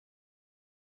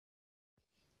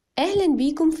أهلا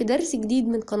بيكم في درس جديد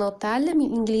من قناة تعلم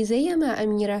الإنجليزية مع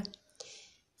أميرة.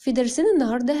 في درسنا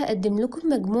النهاردة هقدم لكم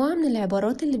مجموعة من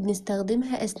العبارات اللي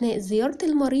بنستخدمها أثناء زيارة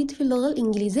المريض في اللغة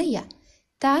الإنجليزية.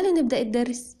 تعالوا نبدأ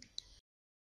الدرس.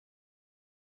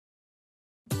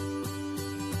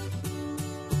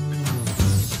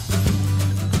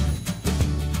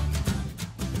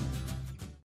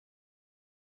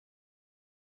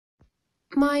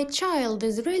 My child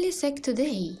is really sick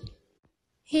today.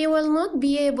 He will not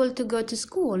be able to go to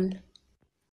school.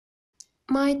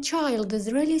 My child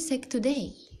is really sick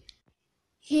today.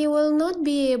 He will not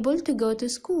be able to go to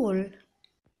school.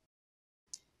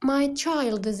 My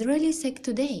child is really sick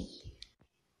today.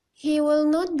 He will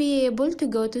not be able to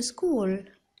go to school.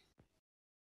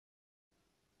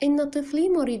 إن طفلي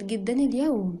مريض جدا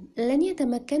اليوم، لن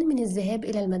يتمكن من الذهاب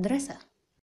إلى المدرسة.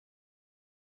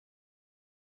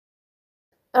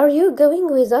 Are you going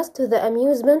with us to the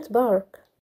amusement park?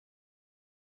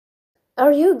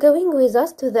 Are you going with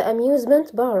us to the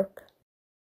amusement park?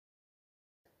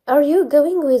 Are you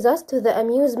going with us to the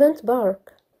amusement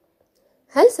park?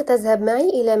 هل ستذهب معي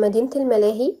إلى مدينة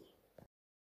الملاهي؟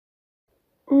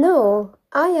 No,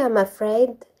 I am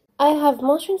afraid. I have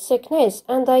motion sickness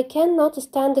and I cannot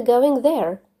stand going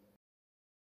there.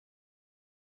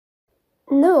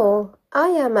 No, I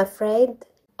am afraid.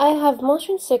 I have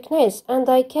motion sickness and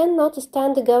I cannot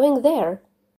stand going there.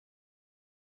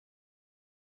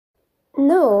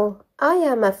 No, I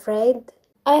am afraid.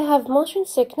 I have motion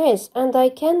sickness and I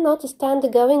cannot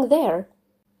stand going there.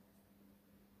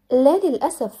 لا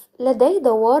للأسف، لدي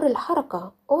دوار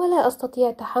الحركة ولا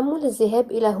أستطيع تحمل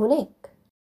الذهاب إلى هناك.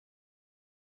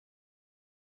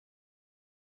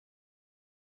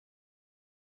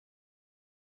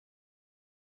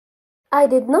 I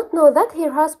did not know that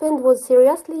her husband was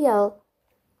seriously ill.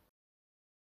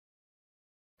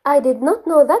 I did not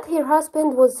know that her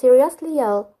husband was seriously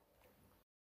ill.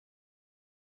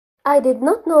 I did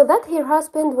not know that her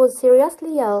husband was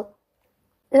seriously ill.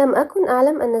 لم أكن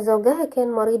أعلم أن زوجها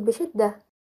كان مريض بشدة.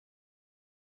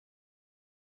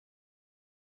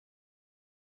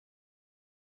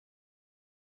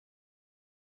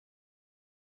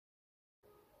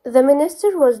 The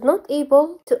minister was not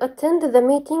able to attend the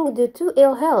meeting due to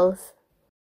ill health.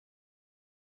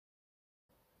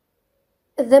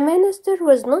 The minister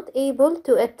was not able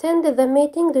to attend the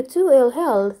meeting due to ill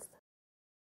health.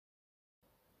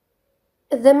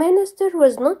 The minister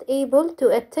was not able to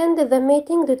attend the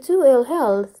meeting due to ill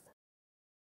health.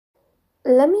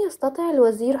 لم يستطع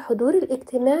الوزير حضور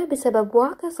الاجتماع بسبب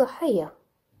وعكة صحية.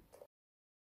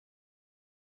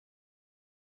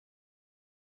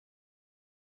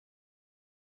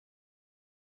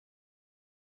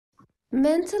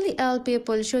 Mentally ill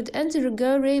people should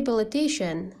undergo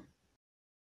rehabilitation.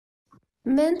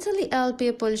 Mentally ill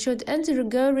people should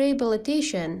undergo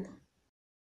rehabilitation.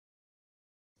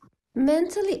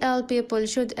 Mentally ill people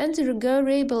should undergo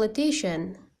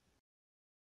rehabilitation.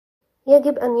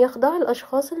 يجب أن يخضع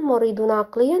الأشخاص المريضون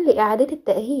عقلياً لإعادة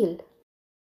التأهيل.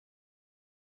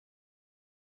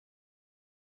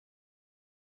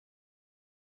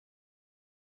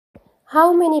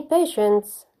 How many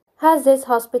patients has this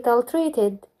hospital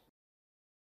treated?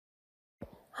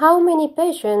 How many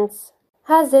patients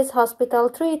has this hospital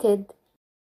treated?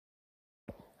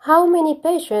 How many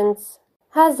patients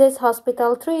has this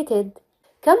hospital treated?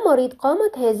 كم مريض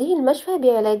قامت هذه المشفى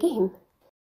بعلاجهم؟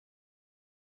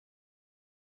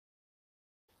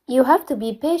 You have to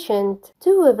be patient to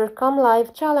overcome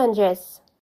life challenges.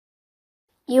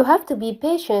 You have to be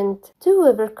patient to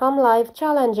overcome life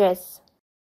challenges.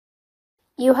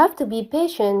 You have to be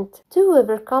patient to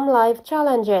overcome life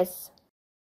challenges.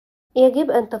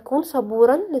 يجب أن تكون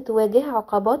صبوراً لتواجه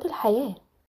عقبات الحياة.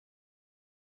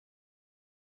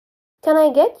 Can I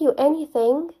get you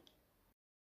anything?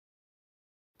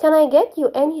 Can I get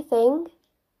you anything?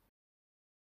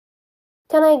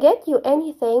 Can I get you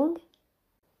anything?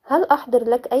 هل أحضر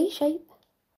لك أي شيء؟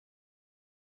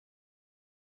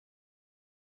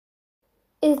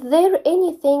 Is there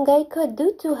anything I could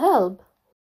do to help?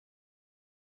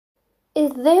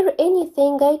 Is there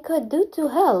anything I could do to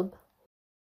help?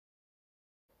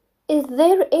 Is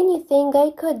there anything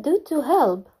I could do to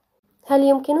help? هل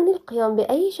يمكنني القيام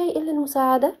بأي شيء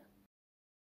للمساعدة؟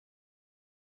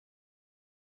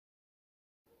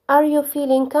 Are you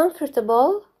feeling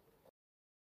comfortable?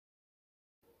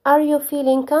 Are you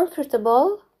feeling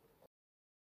comfortable?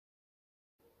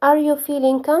 Are you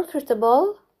feeling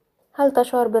comfortable? هل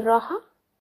تشعر بالراحة؟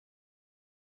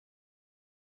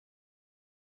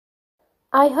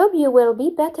 I hope you will be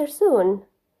better soon.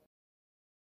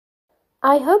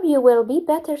 I hope you will be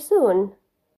better soon.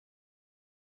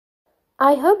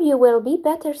 I hope you will be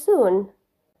better soon.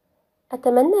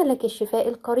 أتمنى لك الشفاء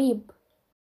القريب.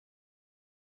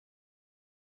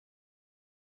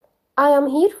 I am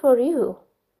here for you.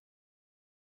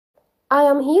 I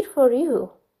am here for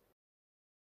you.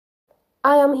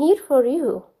 I am here for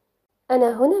you.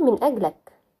 أنا هنا من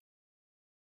أجلك.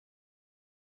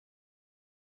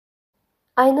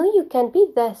 I know you can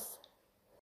beat this.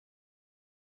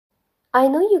 I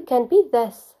know you can beat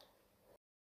this.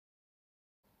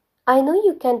 I know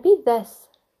you can beat this.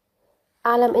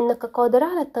 أعلم إنك قادر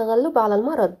على التغلب على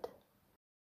المرض.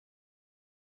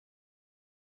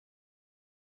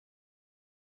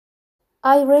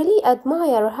 I really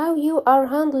admire how you are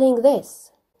handling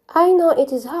this. I know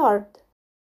it is hard.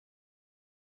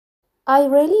 I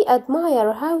really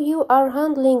admire how you are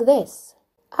handling this.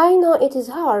 I know it is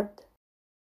hard.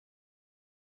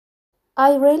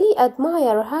 I really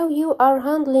admire how you are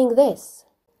handling this.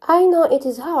 I know it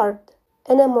is hard.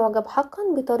 أنا معجب حقا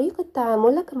بطريقة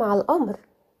تعاملك مع الأمر.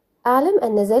 أعلم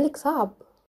أن ذلك صعب.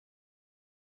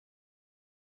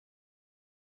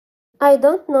 I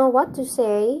don't know what to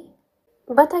say,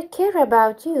 but I care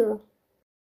about you.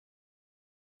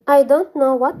 I don't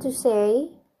know what to say,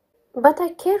 but I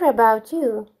care about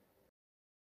you.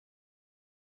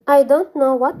 I don't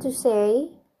know what to say,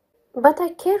 but I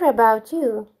care about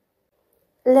you.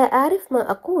 لا أعرف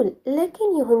ما أقول،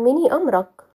 لكن يهمني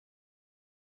أمرك.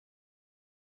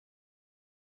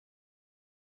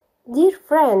 Dear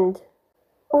friend,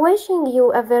 wishing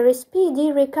you a very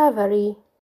speedy recovery.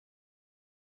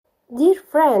 Dear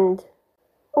friend,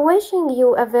 wishing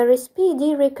you a very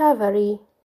speedy recovery.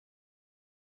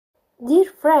 Dear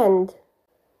friend,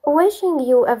 wishing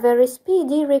you a very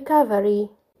speedy recovery.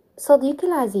 صديقي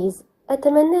العزيز،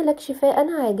 أتمنى لك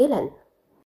شفاء عاجلا.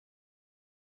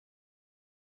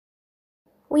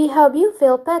 We hope you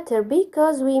feel better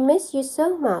because we miss you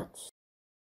so much.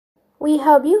 We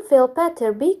hope you feel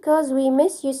better because we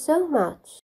miss you so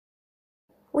much.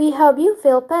 We hope you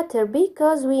feel better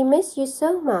because we miss you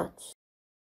so much.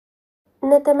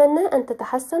 نتمنى أن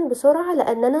تتحسن بسرعة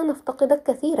لأننا نفتقدك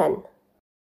كثيرا.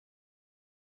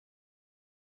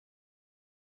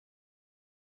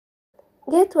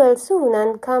 Get well soon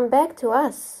and come back to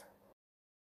us.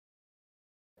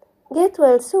 Get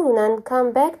well soon and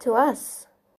come back to us.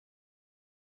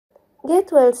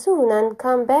 Get well soon and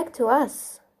come back to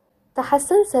us.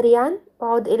 تحسن سريعا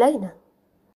وعد إلينا.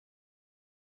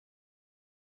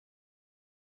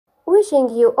 Wishing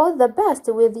you all the best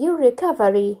with your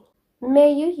recovery.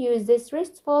 May you use this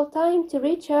restful time to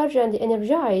recharge and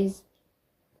energize.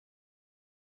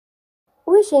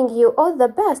 Wishing you all the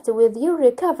best with your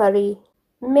recovery.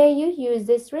 May you use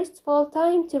this restful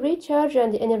time to recharge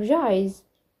and energize.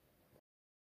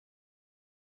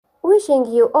 Wishing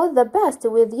you all the best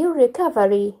with your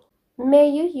recovery. May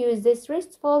you use this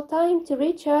restful time to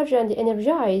recharge and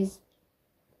energize.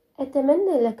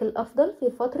 أتمنى لك الأفضل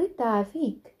في فترة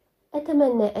تعافيك.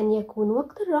 أتمنى أن يكون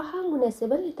وقت الراحة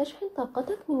مناسبا لتشحن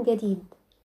طاقتك من جديد.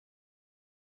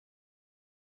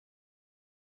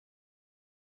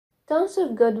 Tons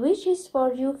of good wishes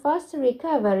for you fast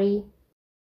recovery.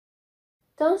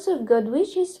 Tons of good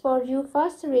wishes for you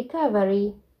fast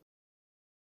recovery.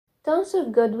 Tons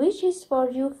of good wishes for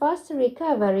you fast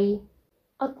recovery.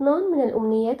 أطنان من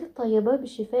الأمنيات الطيبة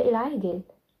بالشفاء العاجل.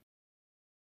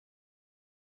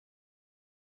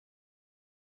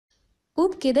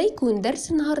 وبكده يكون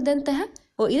درس النهاردة انتهى،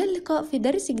 وإلى اللقاء في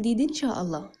درس جديد إن شاء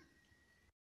الله.